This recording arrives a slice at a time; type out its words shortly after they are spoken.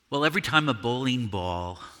Well, every time a bowling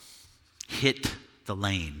ball hit the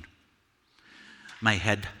lane, my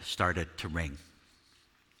head started to ring.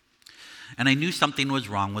 And I knew something was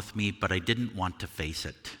wrong with me, but I didn't want to face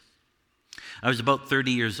it. I was about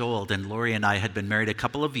 30 years old, and Lori and I had been married a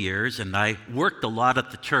couple of years, and I worked a lot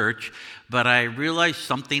at the church, but I realized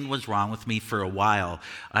something was wrong with me for a while.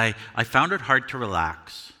 I found it hard to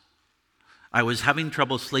relax. I was having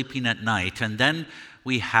trouble sleeping at night, and then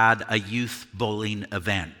we had a youth bowling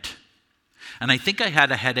event. And I think I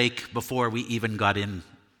had a headache before we even got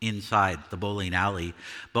inside the bowling alley.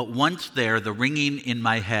 But once there, the ringing in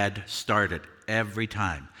my head started every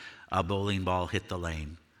time a bowling ball hit the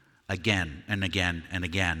lane. Again and again and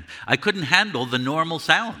again. I couldn't handle the normal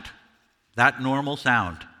sound, that normal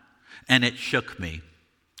sound, and it shook me.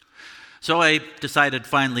 So I decided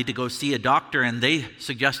finally to go see a doctor, and they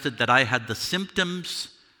suggested that I had the symptoms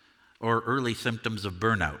or early symptoms of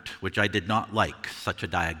burnout, which I did not like, such a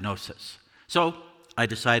diagnosis. So I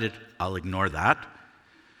decided I'll ignore that.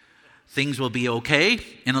 Things will be okay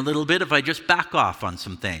in a little bit if I just back off on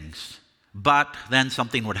some things. But then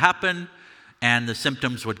something would happen, and the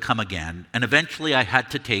symptoms would come again. And eventually I had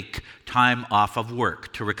to take time off of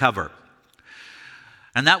work to recover.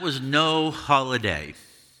 And that was no holiday.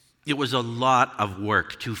 It was a lot of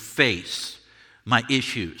work to face my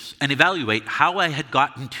issues and evaluate how I had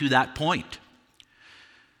gotten to that point.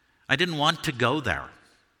 I didn't want to go there,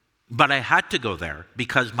 but I had to go there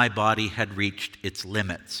because my body had reached its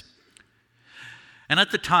limits. And at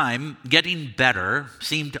the time, getting better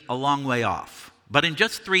seemed a long way off. But in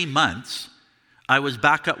just 3 months, I was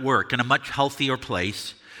back at work in a much healthier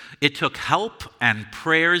place. It took help and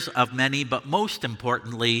prayers of many, but most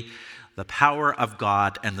importantly, the power of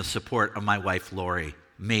God and the support of my wife, Lori,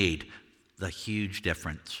 made the huge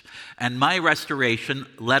difference. And my restoration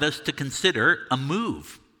led us to consider a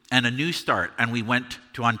move and a new start. And we went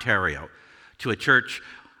to Ontario, to a church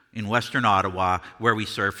in Western Ottawa where we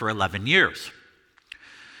served for 11 years.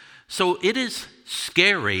 So it is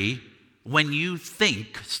scary when you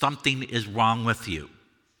think something is wrong with you.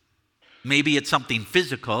 Maybe it's something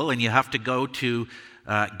physical and you have to go to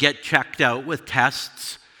get checked out with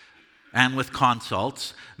tests and with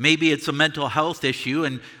consults. Maybe it's a mental health issue,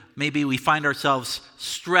 and maybe we find ourselves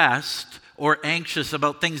stressed or anxious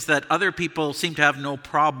about things that other people seem to have no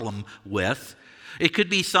problem with. It could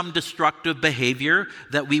be some destructive behavior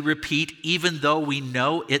that we repeat even though we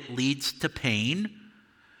know it leads to pain.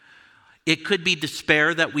 It could be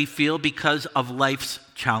despair that we feel because of life's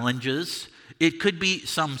challenges. It could be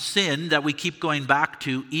some sin that we keep going back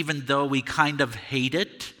to even though we kind of hate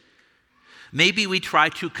it. Maybe we try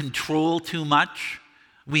to control too much.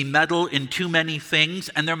 We meddle in too many things,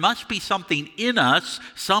 and there must be something in us,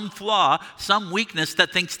 some flaw, some weakness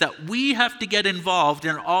that thinks that we have to get involved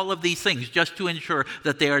in all of these things just to ensure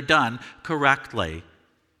that they are done correctly.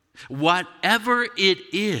 Whatever it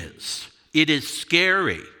is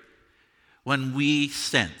scary when we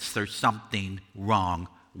sense there's something wrong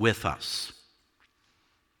with us.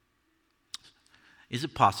 Is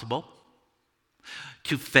it possible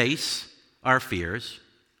to face our fears,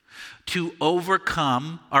 to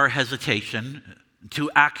overcome our hesitation, to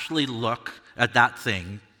actually look at that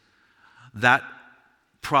thing, that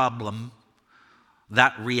problem,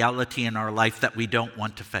 that reality in our life that we don't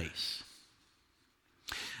want to face?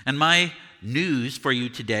 And my news for you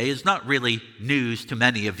today is not really news to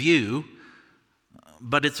many of you,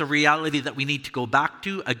 but it's a reality that we need to go back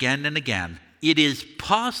to again and again. It is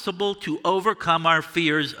possible to overcome our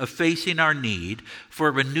fears of facing our need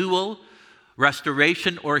for renewal,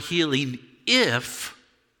 restoration, or healing if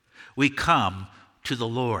we come to the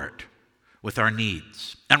Lord with our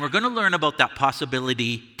needs. And we're going to learn about that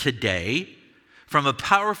possibility today from a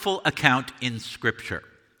powerful account in Scripture.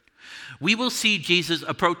 We will see Jesus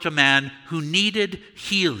approach a man who needed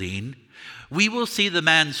healing. We will see the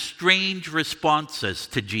man's strange responses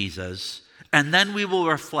to Jesus, and then we will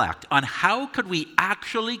reflect on how could we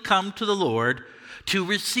actually come to the Lord to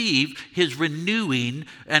receive his renewing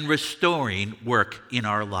and restoring work in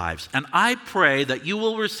our lives. And I pray that you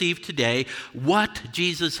will receive today what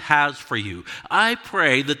Jesus has for you. I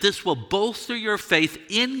pray that this will bolster your faith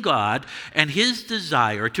in God and his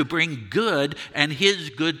desire to bring good and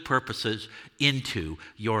his good purposes into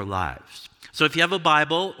your lives. So if you have a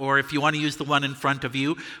Bible, or if you want to use the one in front of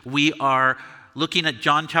you, we are looking at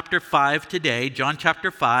John chapter 5 today. John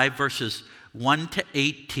chapter 5, verses 1 to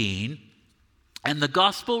 18. And the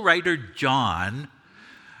gospel writer John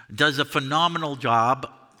does a phenomenal job.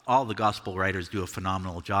 All the gospel writers do a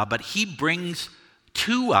phenomenal job, but he brings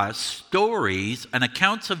to us stories and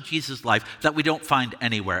accounts of Jesus' life that we don't find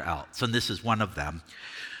anywhere else. And this is one of them.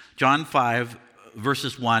 John 5,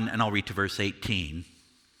 verses 1, and I'll read to verse 18.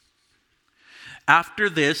 After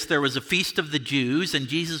this, there was a feast of the Jews, and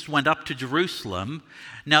Jesus went up to Jerusalem.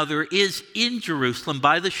 Now there is in Jerusalem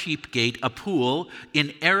by the sheep gate a pool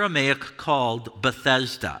in Aramaic called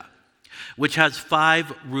Bethesda, which has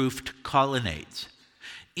 5 roofed colonnades.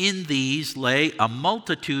 In these lay a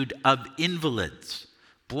multitude of invalids,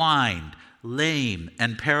 blind, lame,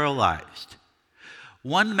 and paralyzed.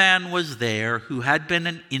 One man was there who had been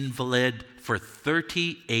an invalid for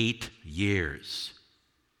 38 years.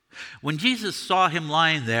 When Jesus saw him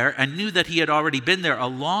lying there and knew that he had already been there a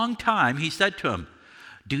long time, he said to him,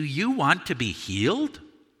 "Do you want to be healed?"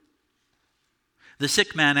 The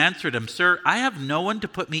sick man answered him, "Sir, I have no one to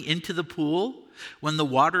put me into the pool when the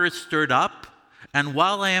water is stirred up, and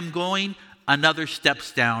while I am going, another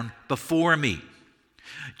steps down before me."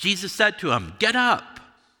 Jesus said to him, "Get up,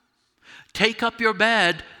 take up your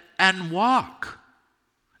bed, and walk."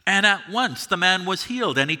 And at once the man was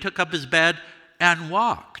healed, and he took up his bed and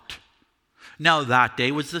walked. Now that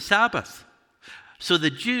day was the Sabbath. So the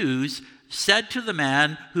Jews said to the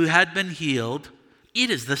man who had been healed, "It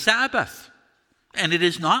is the Sabbath, and it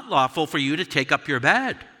is not lawful for you to take up your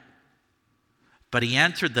bed." But he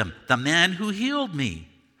answered them, "The man who healed me,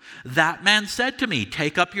 that man said to me,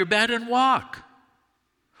 'Take up your bed and walk.'"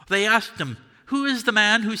 They asked him, "Who is the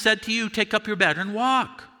man who said to you, 'Take up your bed and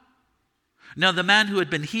walk'?" Now the man who had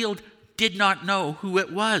been healed did not know who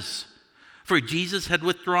it was, for Jesus had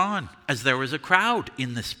withdrawn, as there was a crowd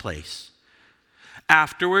in this place.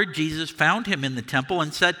 Afterward, Jesus found him in the temple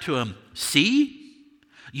and said to him, "See,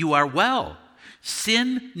 you are well.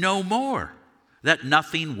 Sin no more, that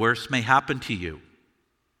nothing worse may happen to you."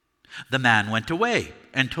 The man went away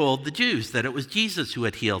and told the Jews that it was Jesus who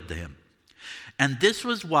had healed him. And this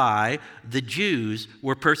was why the Jews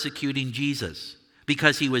were persecuting Jesus,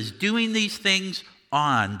 because he was doing these things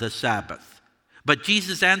on the Sabbath. But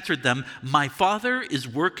Jesus answered them, "My Father is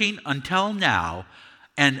working until now,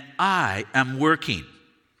 and I am working."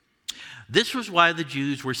 This was why the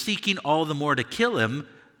Jews were seeking all the more to kill him,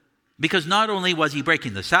 because not only was he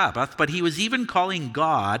breaking the Sabbath, but he was even calling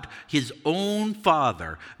God his own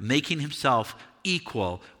Father, making himself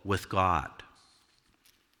equal with God.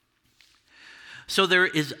 So there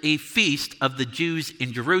is a feast of the Jews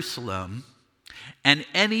in Jerusalem, and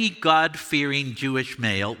any God-fearing Jewish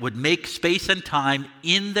male would make space and time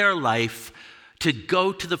in their life to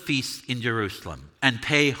go to the feast in Jerusalem and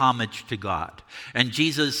pay homage to God. And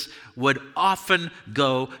Jesus would often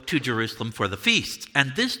go to Jerusalem for the feast.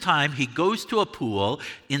 And this time he goes to a pool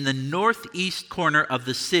in the northeast corner of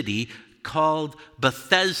the city called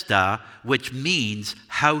Bethesda, which means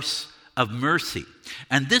house of mercy.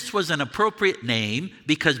 And this was an appropriate name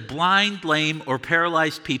because blind, lame, or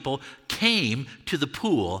paralyzed people came to the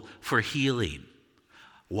pool for healing.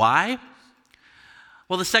 Why?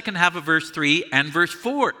 Well, the second half of verse 3 and verse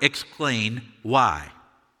 4 explain why.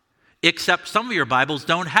 Except some of your Bibles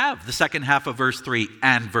don't have the second half of verse 3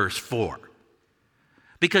 and verse 4.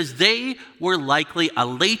 Because they were likely a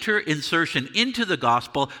later insertion into the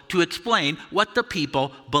gospel to explain what the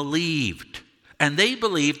people believed. And they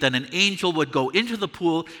believed that an angel would go into the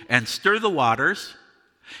pool and stir the waters,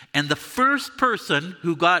 and the first person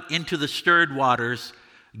who got into the stirred waters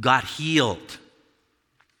got healed.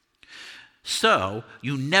 So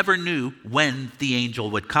you never knew when the angel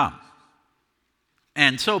would come.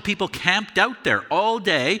 And so people camped out there all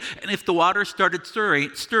day, and if the water started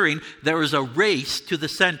stirring, there was a race to the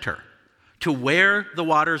center, to where the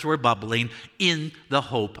waters were bubbling, in the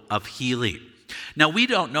hope of healing. Now, we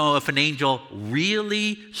don't know if an angel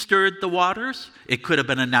really stirred the waters. It could have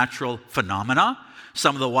been a natural phenomena.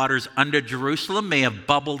 Some of the waters under Jerusalem may have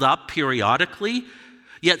bubbled up periodically.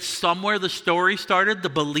 Yet somewhere the story started, the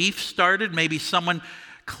belief started. Maybe someone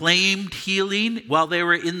claimed healing while they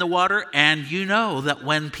were in the water. And you know that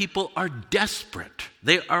when people are desperate,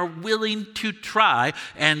 they are willing to try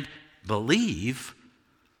and believe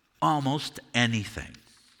almost anything.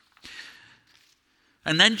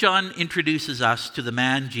 And then John introduces us to the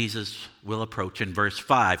man Jesus will approach in verse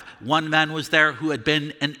 5. One man was there who had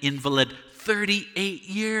been an invalid 38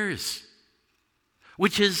 years,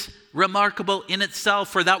 which is remarkable in itself,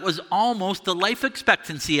 for that was almost the life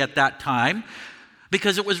expectancy at that time,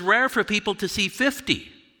 because it was rare for people to see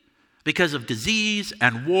 50 because of disease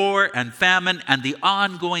and war and famine and the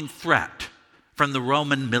ongoing threat from the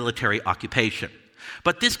Roman military occupation.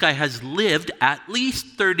 But this guy has lived at least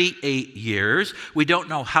 38 years. We don't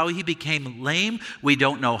know how he became lame. We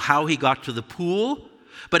don't know how he got to the pool.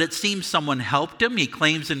 But it seems someone helped him. He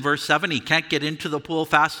claims in verse 7 he can't get into the pool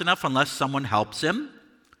fast enough unless someone helps him.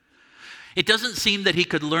 It doesn't seem that he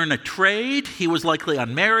could learn a trade. He was likely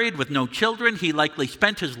unmarried with no children. He likely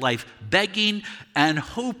spent his life begging and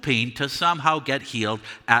hoping to somehow get healed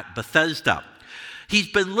at Bethesda. He's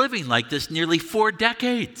been living like this nearly 4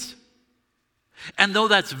 decades. And though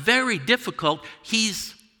that's very difficult,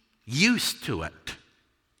 he's used to it.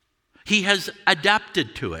 He has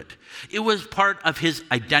adapted to it. It was part of his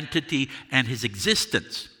identity and his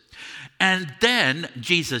existence. And then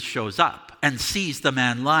Jesus shows up and sees the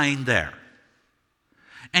man lying there.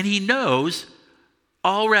 And he knows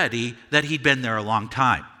already that he'd been there a long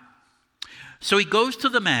time. So he goes to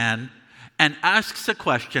the man and asks a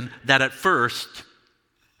question that at first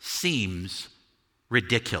seems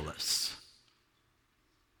ridiculous.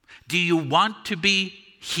 Do you want to be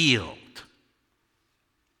healed?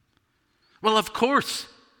 Well, of course.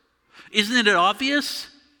 Isn't it obvious?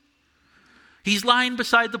 He's lying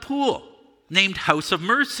beside the pool, named House of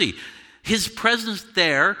Mercy. His presence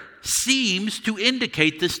there seems to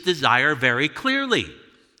indicate this desire very clearly.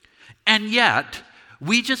 And yet,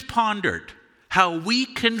 we just pondered how we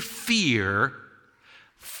can fear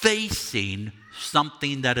facing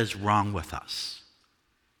something that is wrong with us.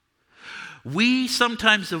 We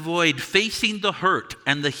sometimes avoid facing the hurt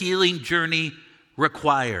and the healing journey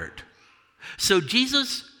required. So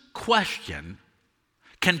Jesus' question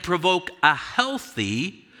can provoke a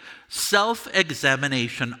healthy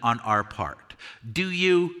self-examination on our part. Do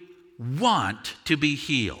you want to be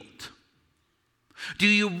healed? Do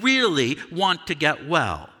you really want to get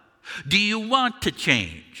well? Do you want to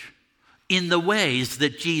change in the ways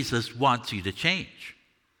that Jesus wants you to change?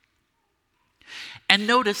 And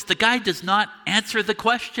notice the guy does not answer the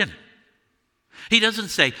question. He doesn't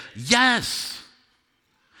say, yes.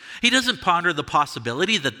 He doesn't ponder the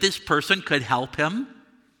possibility that this person could help him.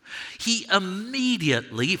 He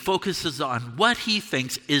immediately focuses on what he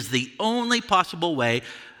thinks is the only possible way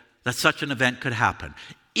that such an event could happen.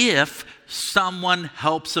 If someone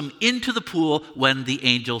helps him into the pool when the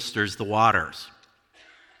angel stirs the waters.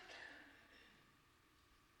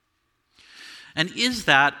 And is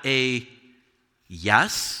that a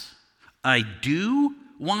yes, I do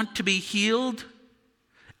want to be healed,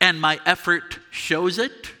 and my effort shows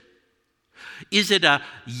it? Is it a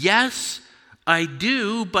yes, I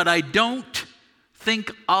do, but I don't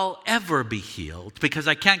think I'll ever be healed because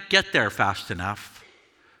I can't get there fast enough?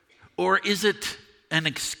 Or is it an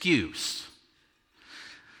excuse?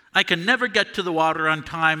 I can never get to the water on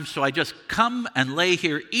time, so I just come and lay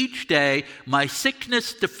here each day. My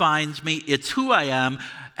sickness defines me. It's who I am,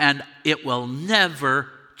 and it will never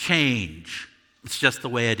change. It's just the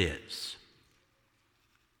way it is.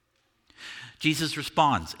 Jesus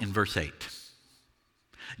responds in verse 8.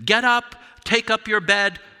 Get up, take up your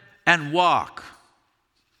bed, and walk.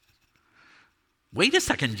 Wait a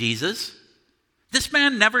second, Jesus. This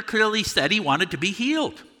man never clearly said he wanted to be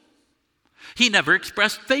healed. He never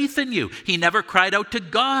expressed faith in you. He never cried out to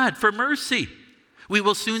God for mercy. We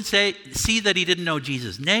will soon see that he didn't know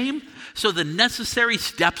Jesus' name, so the necessary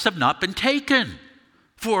steps have not been taken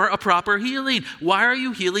for a proper healing. Why are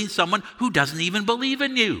you healing someone who doesn't even believe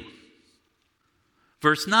in you?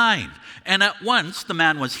 Verse 9, and at once the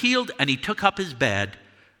man was healed, and he took up his bed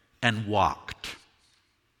and walked.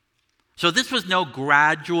 So this was no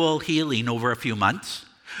gradual healing over a few months.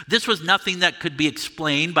 This was nothing that could be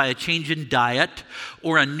explained by a change in diet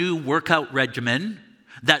or a new workout regimen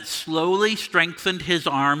that slowly strengthened his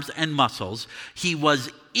arms and muscles. He was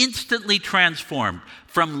instantly transformed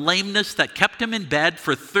from lameness that kept him in bed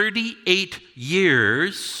for 38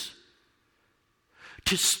 years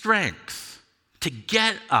to strength, to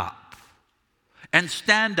get up and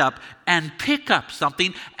stand up and pick up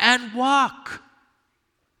something and walk.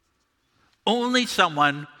 Only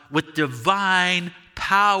someone with divine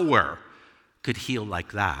power could heal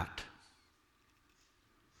like that.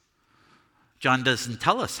 John doesn't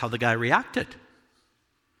tell us how the guy reacted.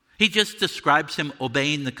 He just describes him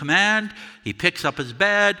obeying the command. He picks up his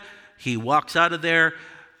bed. He walks out of there.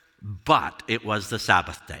 But it was the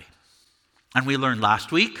Sabbath day. And we learned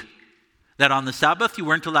last week that on the Sabbath you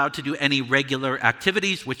weren't allowed to do any regular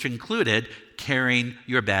activities, which included carrying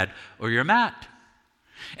your bed or your mat.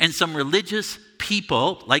 And some religious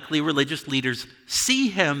people, likely religious leaders, see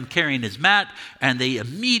him carrying his mat, and they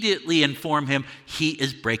immediately inform him he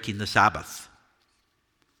is breaking the Sabbath.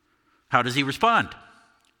 How does he respond?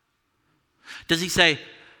 Does he say,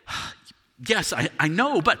 yes, I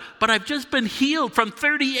know, but I've just been healed from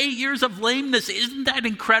 38 years of lameness. Isn't that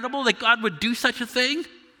incredible that God would do such a thing?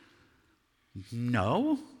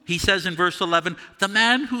 No. He says in verse 11, the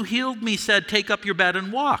man who healed me said, take up your bed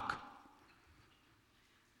and walk.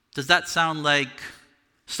 Does that sound like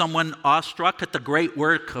Someone awestruck at the great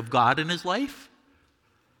work of God in his life?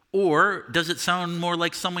 Or does it sound more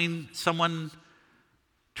like someone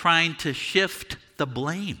trying to shift the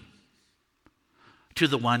blame to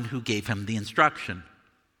the one who gave him the instruction?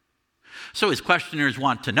 So his questioners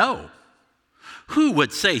want to know, who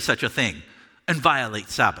would say such a thing and violate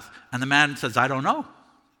Sabbath? And the man says, I don't know.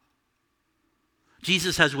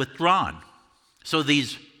 Jesus has withdrawn. So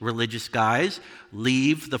these religious guys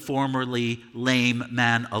leave the formerly lame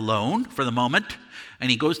man alone for the moment, and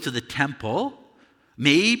he goes to the temple,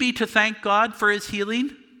 maybe to thank God for his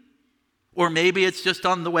healing, or maybe it's just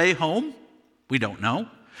on the way home. We don't know.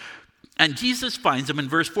 And Jesus finds him in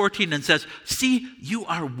verse 14 and says, see, you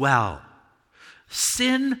are well.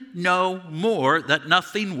 Sin no more, that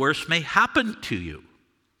nothing worse may happen to you.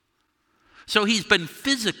 So he's been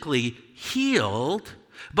physically healed,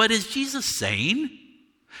 but is Jesus saying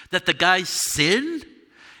that the guy's sin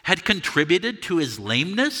had contributed to his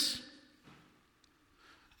lameness?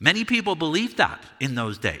 Many people believed that in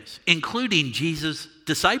those days, including Jesus'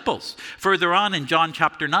 disciples. Further on in John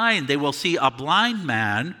chapter 9, they will see a blind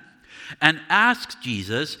man and ask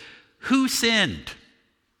Jesus, who sinned,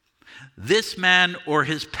 this man or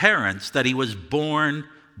his parents, that he was born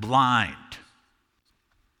blind?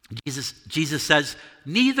 Jesus says,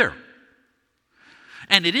 neither.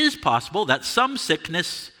 And it is possible that some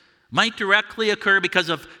sickness might directly occur because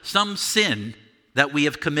of some sin that we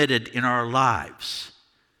have committed in our lives.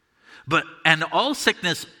 And all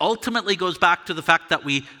sickness ultimately goes back to the fact that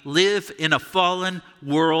we live in a fallen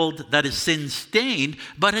world that is sin-stained,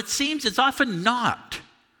 but it seems it's often not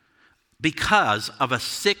because of a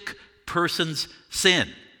sick person's sin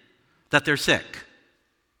that they're sick.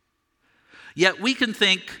 Yet we can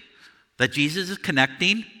think that Jesus is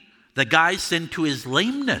connecting the guy's sin to his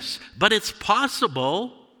lameness, but it's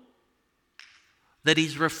possible that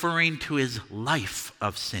he's referring to his life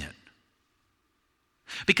of sin.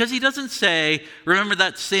 Because he doesn't say, remember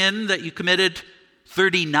that sin that you committed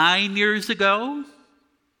 39 years ago?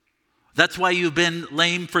 That's why you've been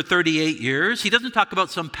lame for 38 years. He doesn't talk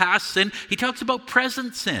about some past sin. He talks about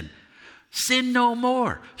present sin. Sin no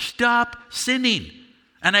more. Stop sinning.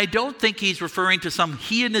 And I don't think he's referring to some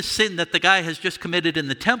heinous sin that the guy has just committed in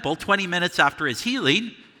the temple 20 minutes after his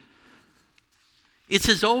healing. It's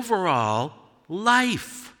his overall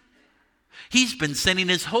life. He's been sinning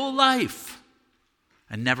his whole life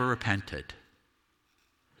and never repented.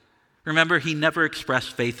 Remember, he never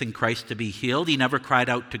expressed faith in Christ to be healed. He never cried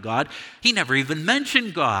out to God. He never even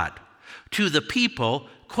mentioned God to the people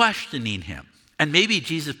questioning him. And maybe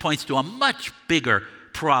Jesus points to a much bigger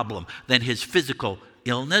problem than his physical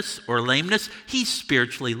illness or lameness. He's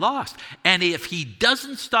spiritually lost. And if he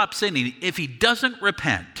doesn't stop sinning, if he doesn't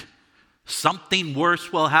repent, something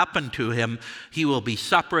worse will happen to him. He will be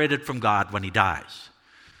separated from God when he dies.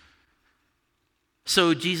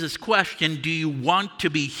 So Jesus' question, do you want to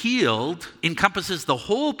be healed, encompasses the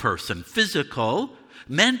whole person, physical,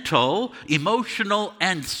 mental, emotional,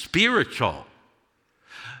 and spiritual.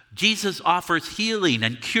 Jesus offers healing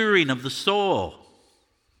and curing of the soul.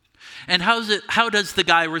 And how does the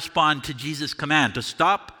guy respond to Jesus' command to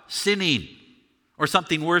stop sinning, or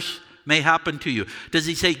something worse may happen to you? Does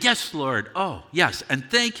he say, yes, Lord, oh, yes, and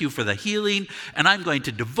thank you for the healing, and I'm going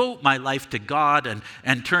to devote my life to God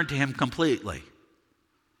and turn to him completely?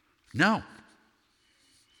 No.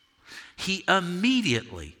 He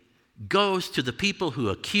immediately goes to the people who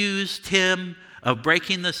accused him of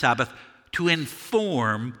breaking the Sabbath to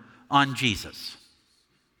inform on Jesus.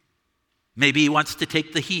 Maybe he wants to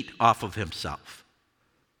take the heat off of himself.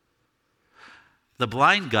 The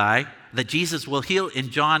blind guy that Jesus will heal in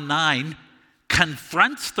John 9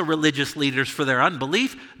 confronts the religious leaders for their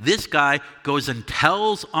unbelief. This guy goes and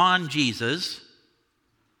tells on Jesus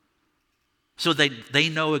so they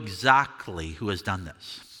know exactly who has done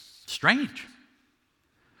this. Strange.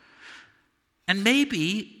 And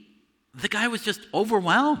maybe the guy was just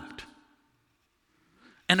overwhelmed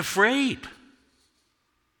and afraid.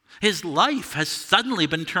 His life has suddenly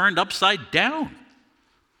been turned upside down.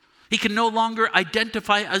 He can no longer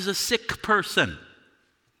identify as a sick person.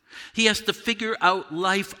 He has to figure out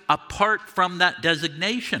life apart from that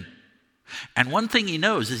designation. And one thing he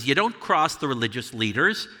knows is you don't cross the religious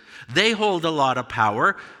leaders. They hold a lot of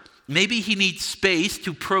power. Maybe he needs space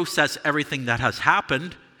to process everything that has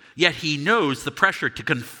happened, yet he knows the pressure to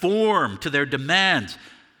conform to their demands.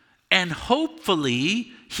 And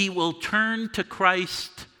hopefully he will turn to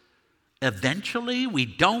Christ eventually. We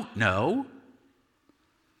don't know.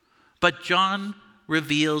 But John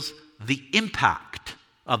reveals the impact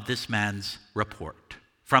of this man's report.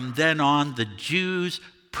 From then on, the Jews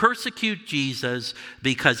persecute Jesus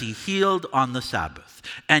because he healed on the Sabbath.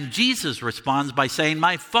 And Jesus responds by saying,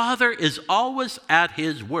 my Father is always at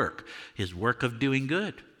his work of doing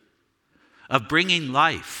good, of bringing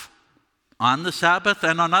life on the Sabbath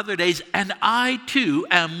and on other days, and I too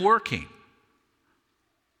am working.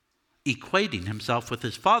 Equating himself with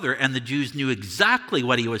his Father, and the Jews knew exactly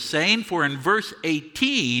what he was saying, for in verse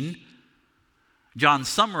 18, John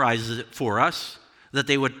summarizes it for us, that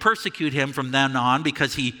they would persecute him from then on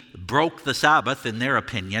because he broke the Sabbath, in their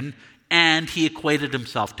opinion, and he equated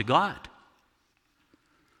himself to God.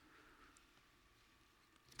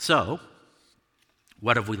 So,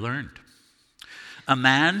 what have we learned? A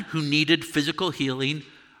man who needed physical healing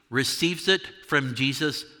receives it from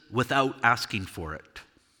Jesus without asking for it.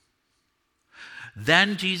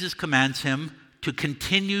 Then Jesus commands him to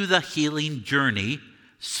continue the healing journey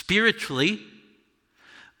spiritually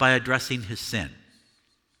by addressing his sin.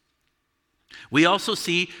 We also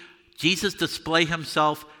see Jesus display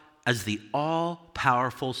himself as the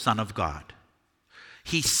all-powerful Son of God.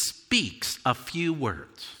 He speaks a few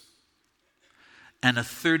words, and a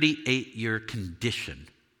 38-year condition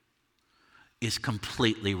is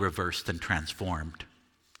completely reversed and transformed.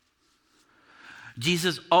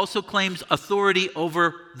 Jesus also claims authority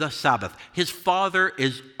over the Sabbath. His Father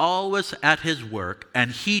is always at his work,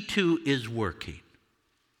 and he too is working.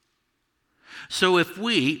 So if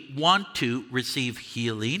we want to receive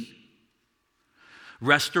healing,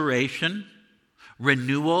 restoration,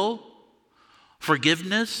 renewal,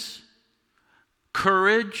 forgiveness,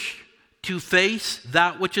 courage to face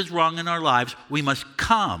that which is wrong in our lives, we must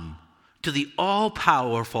come to the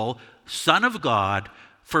all-powerful Son of God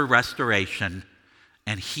for restoration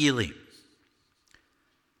and healing.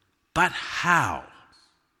 But how?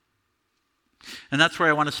 And that's where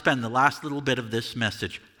I want to spend the last little bit of this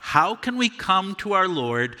message. How can we come to our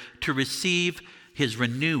Lord to receive his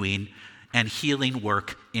renewing and healing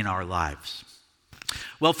work in our lives?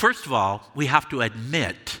 Well, first of all, we have to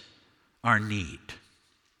admit our need.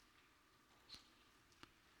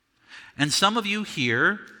 And some of you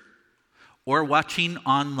here or watching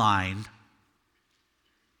online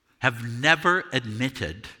have never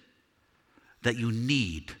admitted that you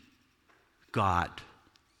need God.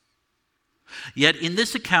 Yet in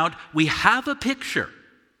this account, we have a picture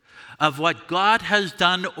of what God has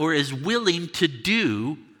done or is willing to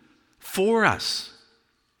do for us.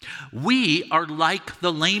 We are like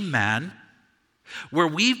the lame man, where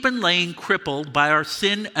we've been laying crippled by our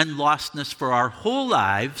sin and lostness for our whole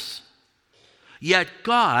lives, yet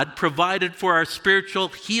God provided for our spiritual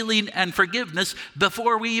healing and forgiveness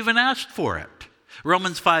before we even asked for it.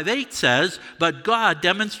 Romans 5:8 says, but God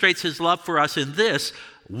demonstrates his love for us in this: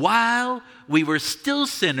 while we were still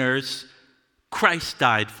sinners, Christ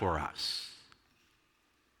died for us.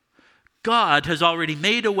 God has already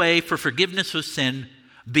made a way for forgiveness of sin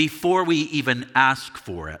before we even ask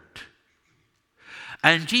for it.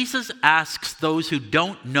 And Jesus asks those who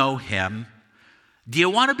don't know him, do you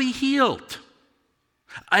want to be healed?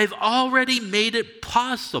 I've already made it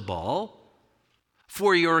possible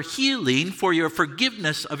for your healing, for your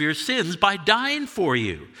forgiveness of your sins by dying for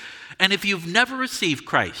you. And if you've never received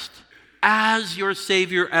Christ as your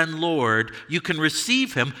Savior and Lord, you can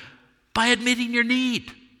receive him by admitting your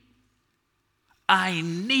need. I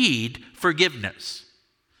need forgiveness.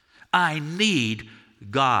 I need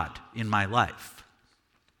God in my life.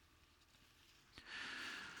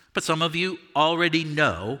 But some of you already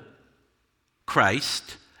know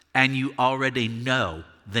Christ, and you already know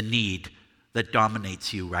the need that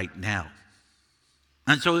dominates you right now.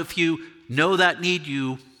 And so if you know that need,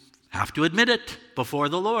 you have to admit it before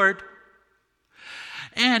the Lord.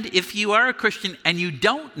 And if you are a Christian and you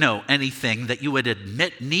don't know anything that you would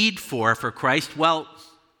admit need for Christ, well,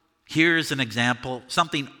 here's an example,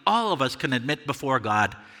 something all of us can admit before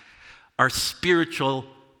God: our spiritual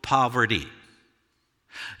poverty.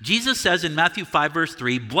 Jesus says in Matthew 5, verse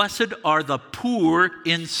 3, blessed are the poor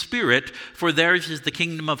in spirit, for theirs is the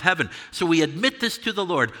kingdom of heaven. So we admit this to the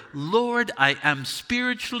Lord. Lord, I am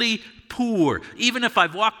spiritually poor. Even if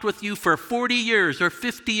I've walked with you for 40 years or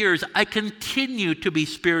 50 years, I continue to be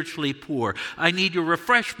spiritually poor. I need your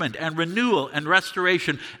refreshment and renewal and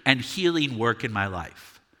restoration and healing work in my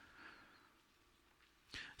life.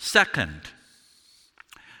 Second,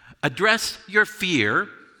 address your fear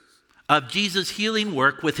of Jesus' healing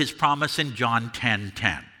work with his promise in John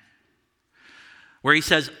 10:10, where he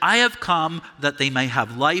says, I have come that they may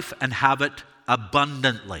have life and have it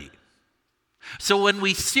abundantly. So when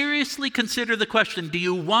we seriously consider the question, do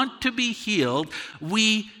you want to be healed?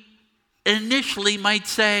 We initially might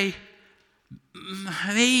say,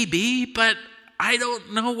 maybe, but I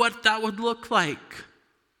don't know what that would look like.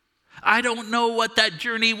 I don't know what that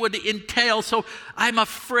journey would entail, so I'm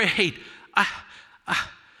afraid.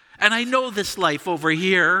 And I know this life over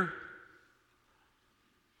here.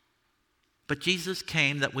 But Jesus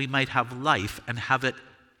came that we might have life and have it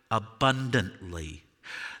abundantly.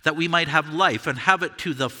 That we might have life and have it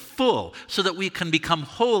to the full, so that we can become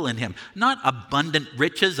whole in him. Not abundant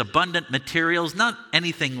riches, abundant materials, not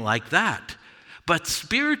anything like that. But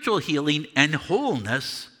spiritual healing and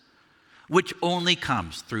wholeness, which only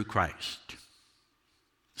comes through Christ.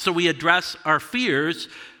 So we address our fears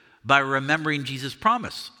by remembering Jesus'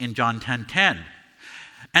 promise in John 10:10.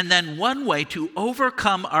 And then one way to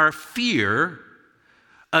overcome our fear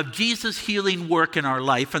of Jesus' healing work in our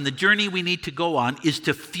life and the journey we need to go on is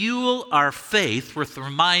to fuel our faith with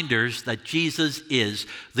reminders that Jesus is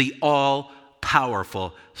the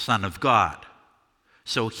all-powerful Son of God.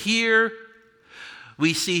 So here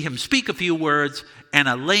we see him speak a few words and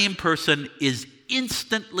a lame person is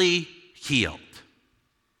instantly healed.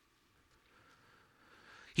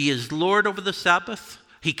 He is Lord over the Sabbath.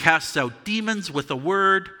 He casts out demons with a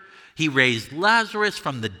word. He raised Lazarus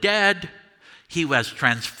from the dead. He was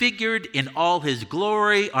transfigured in all his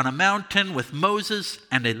glory on a mountain with Moses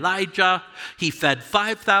and Elijah. He fed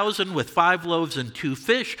 5,000 with 5 loaves and 2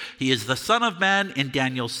 fish. He is the Son of Man in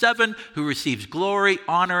Daniel 7, who receives glory,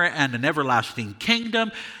 honor, and an everlasting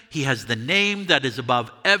kingdom. He has the name that is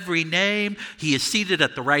above every name. He is seated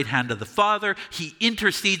at the right hand of the Father. He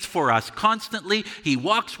intercedes for us constantly. He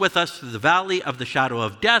walks with us through the valley of the shadow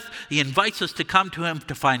of death. He invites us to come to him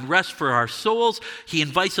to find rest for our souls. He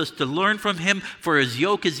invites us to learn from him, for his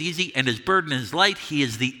yoke is easy and his burden is light. He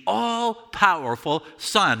is the all-powerful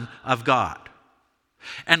Son of God.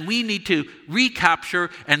 And we need to recapture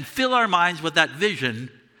and fill our minds with that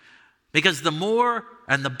vision, because the more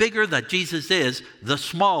and the bigger that Jesus is, the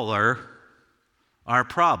smaller our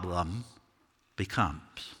problem becomes.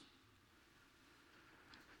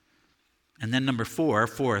 And then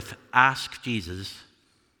fourth, ask Jesus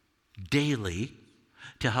daily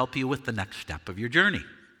to help you with the next step of your journey.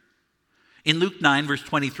 In Luke 9, verse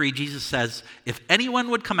 23, Jesus says, "If anyone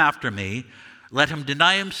would come after me, let him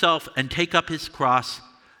deny himself and take up his cross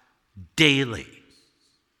daily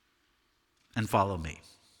and follow me."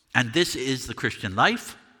 And this is the Christian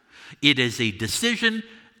life. It is a decision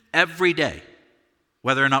every day,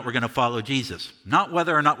 whether or not we're going to follow Jesus. Not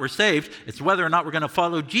whether or not we're saved, it's whether or not we're going to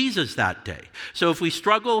follow Jesus that day. So if we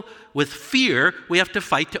struggle with fear, we have to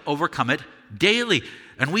fight to overcome it daily.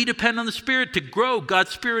 And we depend on the Spirit to grow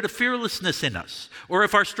God's spirit of fearlessness in us. Or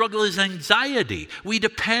if our struggle is anxiety, we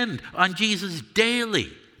depend on Jesus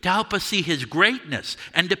daily to help us see his greatness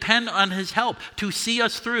and depend on his help to see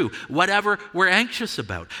us through whatever we're anxious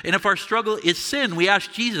about. And if our struggle is sin, we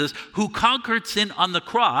ask Jesus, who conquered sin on the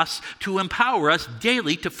cross, to empower us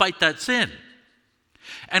daily to fight that sin.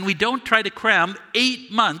 And we don't try to cram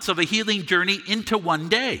 8 months of a healing journey into one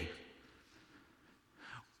day.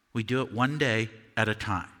 We do it one day at a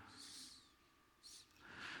time.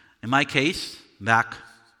 In my case, back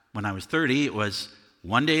when I was 30, it was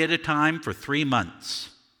one day at a time for 3 months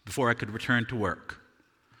before I could return to work.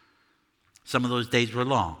 Some of those days were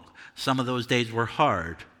long. Some of those days were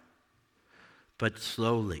hard. But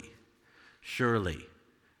slowly, surely,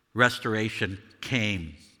 restoration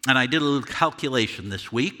came. And I did a little calculation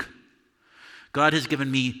this week. God has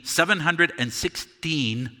given me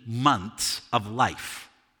 716 months of life.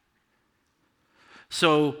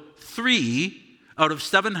 So 3 out of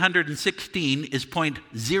 716 is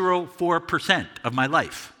 0.04% of my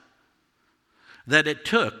life that it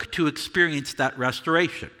took to experience that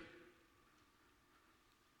restoration.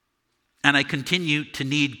 And I continue to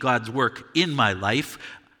need God's work in my life.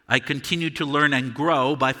 I continue to learn and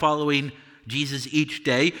grow by following Jesus each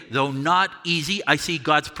day. Though not easy, I see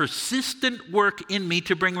God's persistent work in me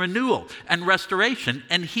to bring renewal and restoration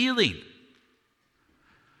and healing.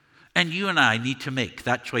 And you and I need to make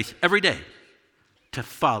that choice every day to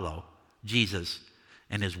follow Jesus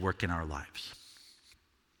and his work in our lives.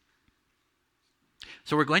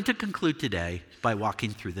 So we're going to conclude today by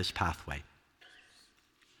walking through this pathway.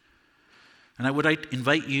 And I would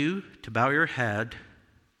invite you to bow your head,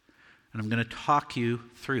 and I'm going to talk you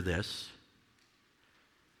through this.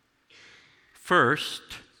 First,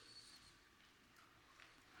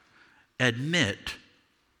 admit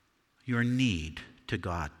your need to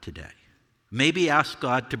God today. Maybe ask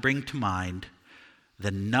God to bring to mind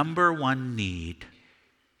the number one need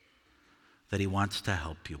that he wants to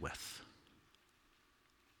help you with.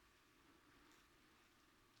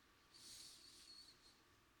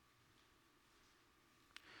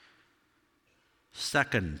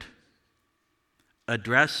 Second,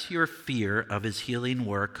 address your fear of his healing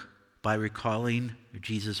work by recalling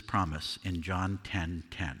Jesus' promise in John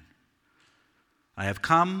 10:10. I have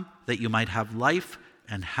come that you might have life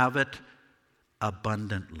and have it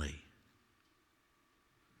abundantly.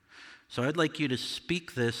 So I'd like you to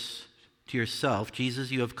speak this to yourself.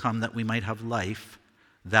 Jesus, you have come that we might have life,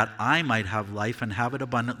 that I might have life and have it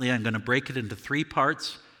abundantly. I'm going to break it into 3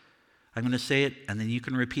 parts. I'm going to say it, and then you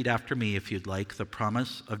can repeat after me if you'd like. The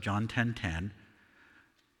promise of John 10:10.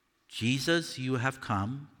 Jesus, you have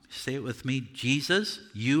come. Say it with me. Jesus,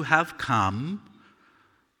 you have come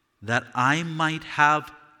that I might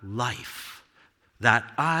have life. That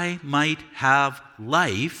I might have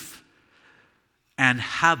life and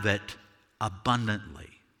have it abundantly.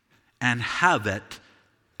 And have it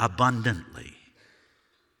abundantly.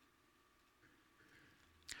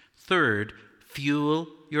 Third, fuel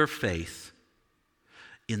your faith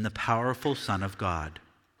in the powerful Son of God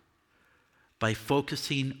by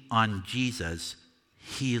focusing on Jesus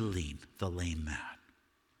healing the lame man.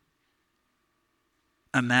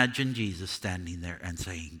 Imagine Jesus standing there and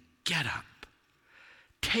saying, get up,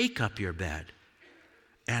 take up your bed,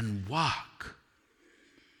 and walk.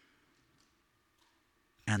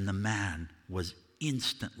 And the man was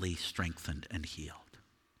instantly strengthened and healed.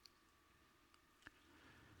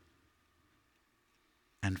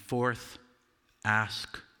 And fourth,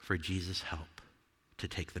 ask for Jesus' help to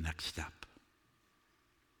take the next step.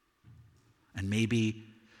 And maybe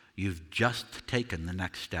you've just taken the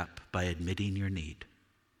next step by admitting your need.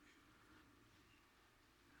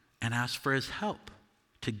 And ask for his help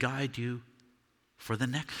to guide you for the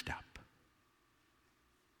next step.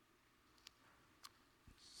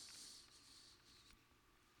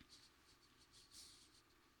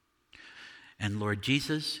 And Lord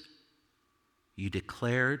Jesus, you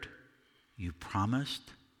declared, you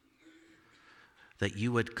promised that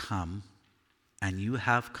you would come, and you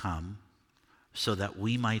have come so that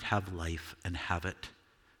we might have life and have it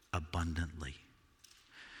abundantly.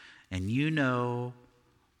 And you know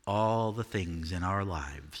all the things in our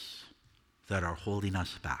lives that are holding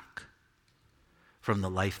us back from the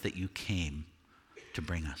life that you came to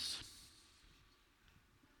bring us.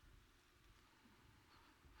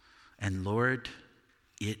 And Lord,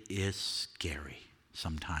 it is scary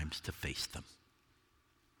sometimes to face them.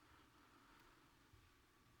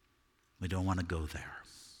 We don't want to go there.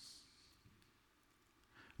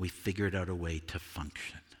 We figured out a way to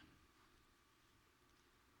function.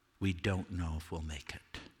 We don't know if we'll make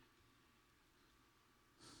it.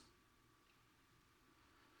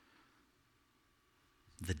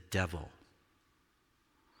 The devil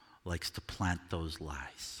likes to plant those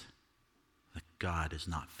lies that God is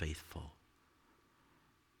not faithful,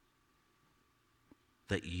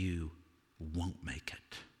 that you won't make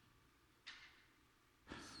it.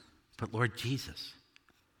 But Lord Jesus,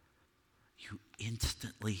 you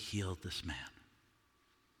instantly healed this man.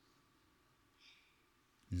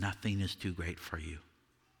 Nothing is too great for you,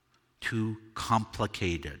 too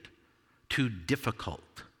complicated, too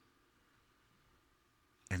difficult.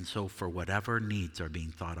 And so for whatever needs are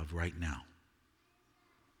being thought of right now,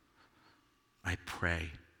 I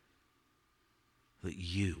pray that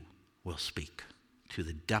you will speak to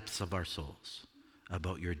the depths of our souls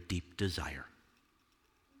about your deep desire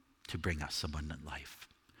to bring us abundant life.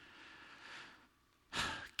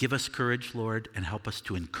 Give us courage, Lord, and help us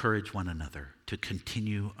to encourage one another to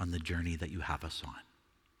continue on the journey that you have us on.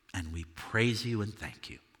 And we praise you and thank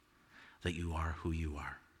you that you are who you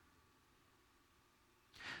are.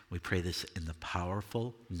 We pray this in the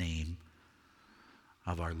powerful name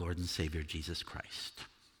of our Lord and Savior, Jesus Christ.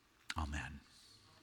 Amen.